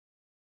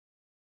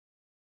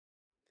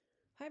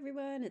Hi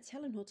everyone, it's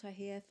Helen Hota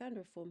here,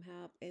 founder of Form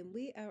Help, and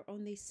we are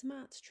on the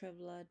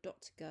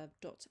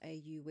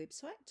smarttraveller.gov.au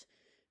website,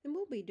 and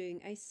we'll be doing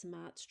a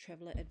Smart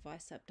Traveller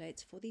advice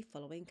updates for the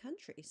following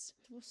countries.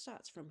 We'll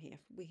start from here.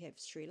 We have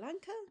Sri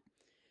Lanka,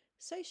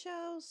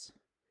 Seychelles,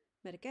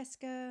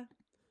 Madagascar,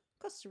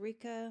 Costa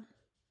Rica,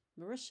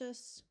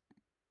 Mauritius,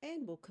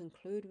 and we'll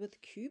conclude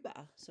with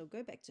Cuba. So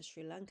go back to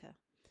Sri Lanka.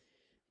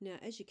 Now,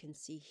 as you can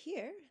see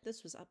here,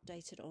 this was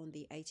updated on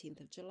the 18th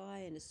of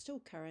July and is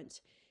still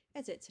current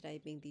as at today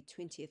being the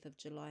 20th of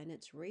July, and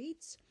it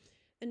reads,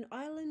 an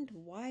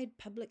island-wide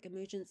public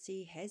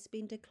emergency has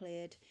been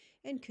declared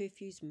and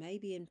curfews may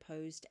be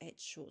imposed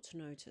at short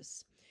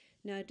notice.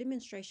 Now,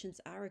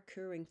 demonstrations are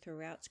occurring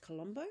throughout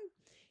Colombo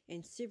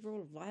and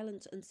several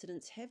violent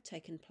incidents have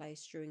taken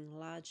place during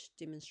large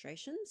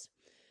demonstrations.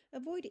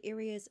 Avoid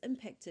areas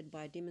impacted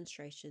by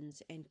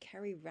demonstrations and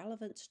carry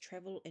relevant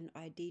travel and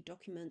ID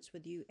documents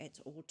with you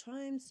at all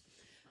times.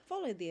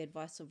 Follow the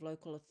advice of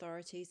local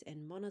authorities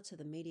and monitor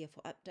the media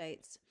for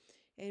updates.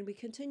 And we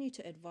continue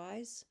to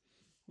advise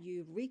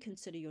you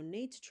reconsider your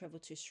need to travel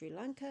to Sri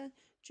Lanka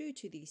due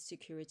to the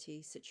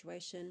security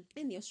situation.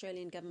 And the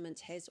Australian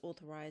government has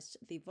authorised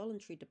the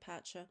voluntary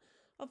departure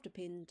of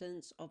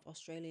dependents of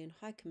Australian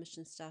High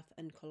Commission staff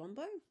in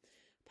Colombo.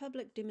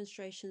 Public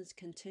demonstrations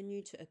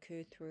continue to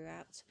occur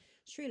throughout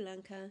Sri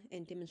Lanka,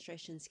 and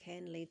demonstrations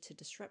can lead to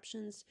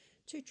disruptions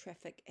to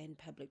traffic and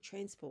public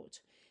transport.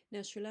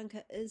 Now, Sri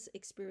Lanka is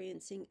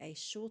experiencing a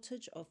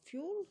shortage of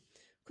fuel,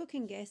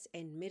 cooking gas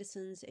and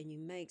medicines, and you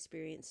may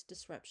experience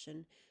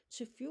disruption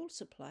to fuel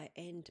supply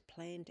and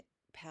planned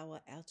power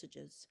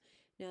outages.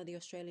 Now, the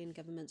Australian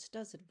government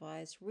does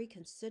advise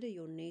reconsider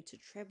your need to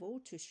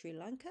travel to Sri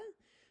Lanka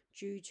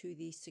due to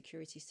the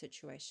security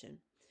situation.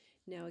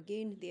 Now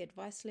again, the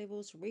advice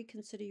levels,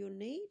 reconsider your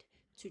need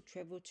to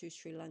travel to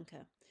Sri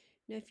Lanka.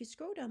 Now if you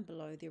scroll down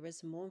below, there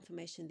is more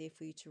information there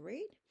for you to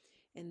read,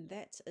 and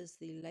that is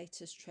the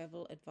latest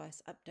travel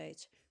advice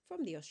update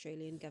from the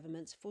Australian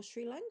government for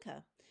Sri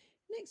Lanka.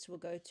 Next we'll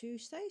go to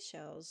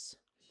Seychelles.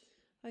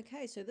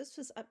 Okay, so this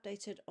was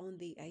updated on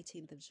the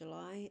 18th of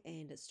July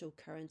and it's still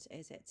current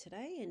as at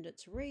today, and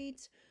it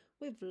reads,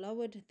 we've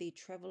lowered the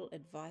travel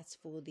advice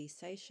for the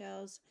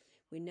Seychelles.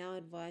 We now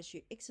advise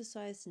you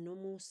exercise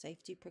normal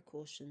safety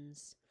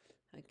precautions.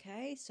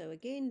 Okay, so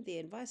again, the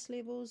advice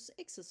levels,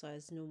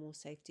 exercise normal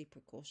safety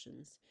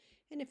precautions.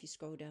 And if you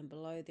scroll down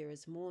below, there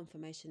is more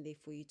information there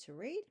for you to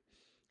read.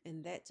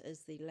 And that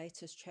is the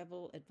latest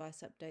travel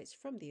advice updates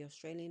from the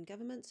Australian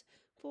government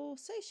for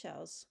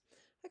Seychelles.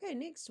 Okay,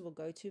 next we'll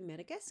go to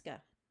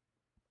Madagascar.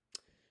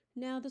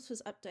 Now this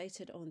was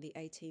updated on the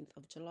 18th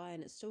of July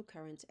and it's still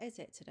current as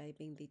at today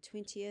being the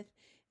 20th,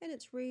 and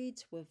it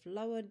reads, we've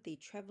lowered the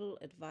travel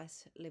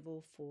advice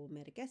level for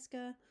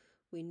Madagascar.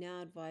 We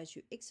now advise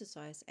you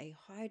exercise a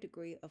high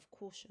degree of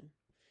caution.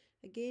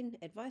 Again,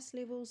 advice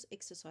levels,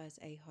 exercise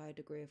a high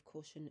degree of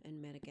caution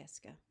in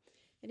Madagascar.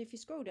 And if you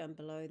scroll down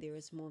below, there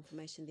is more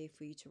information there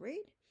for you to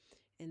read.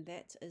 And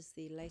that is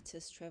the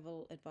latest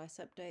travel advice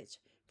update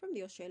from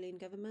the Australian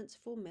government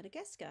for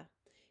Madagascar.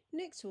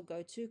 Next, we'll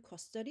go to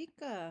Costa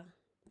Rica.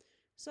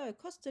 So,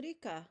 Costa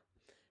Rica,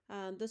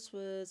 this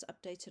was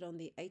updated on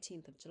the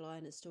 18th of July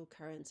and it's still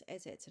current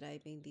as at today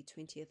being the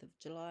 20th of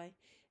July.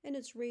 And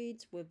it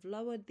reads, we've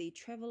lowered the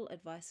travel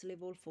advice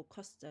level for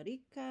Costa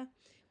Rica.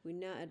 We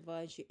now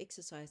advise you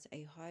exercise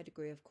a high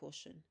degree of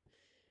caution.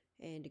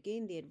 And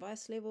again, the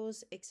advice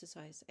levels,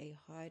 exercise a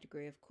high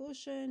degree of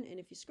caution. And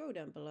if you scroll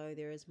down below,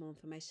 there is more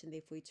information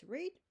there for you to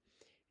read.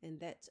 And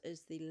that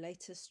is the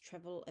latest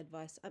travel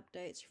advice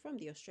updates from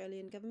the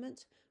Australian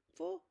government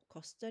for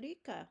Costa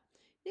Rica.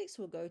 Next,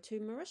 we'll go to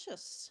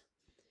Mauritius.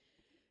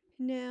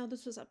 Now,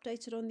 this was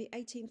updated on the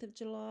 18th of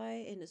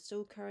July and it's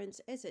still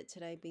current as at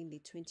today being the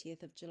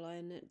 20th of July.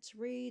 And it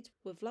reads,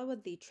 we've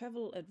lowered the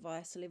travel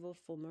advice level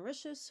for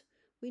Mauritius.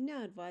 We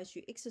now advise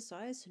you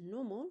exercise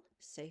normal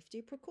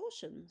safety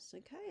precautions.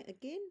 Okay,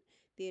 again,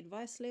 the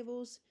advice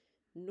levels,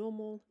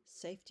 normal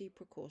safety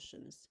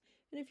precautions.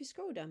 And if you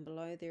scroll down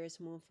below, there is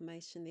more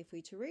information there for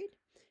you to read.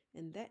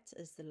 And that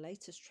is the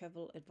latest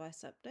travel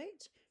advice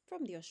update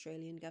from the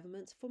Australian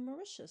government for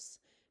Mauritius.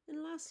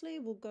 And lastly,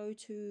 we'll go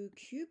to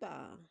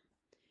Cuba.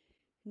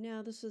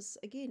 Now, this was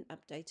again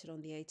updated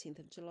on the 18th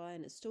of July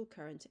and it's still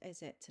current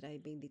as at today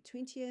being the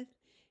 20th.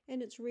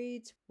 And it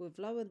reads, we've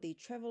lowered the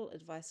travel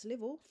advice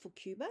level for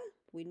Cuba.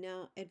 We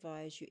now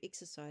advise you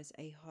exercise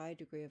a high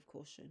degree of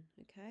caution.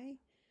 Okay,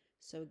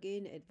 so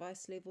again,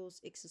 advice levels,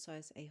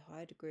 exercise a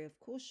high degree of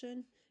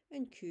caution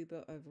in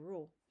Cuba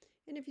overall.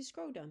 And if you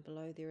scroll down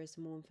below, there is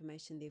more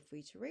information there for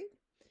you to read.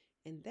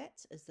 And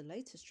that is the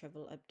latest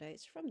travel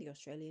updates from the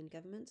Australian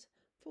government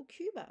for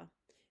Cuba.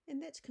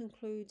 And that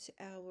concludes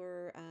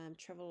our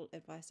travel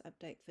advice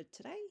update for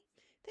today.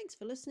 Thanks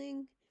for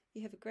listening.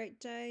 You have a great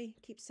day.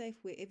 Keep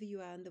safe wherever you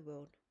are in the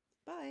world.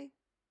 Bye.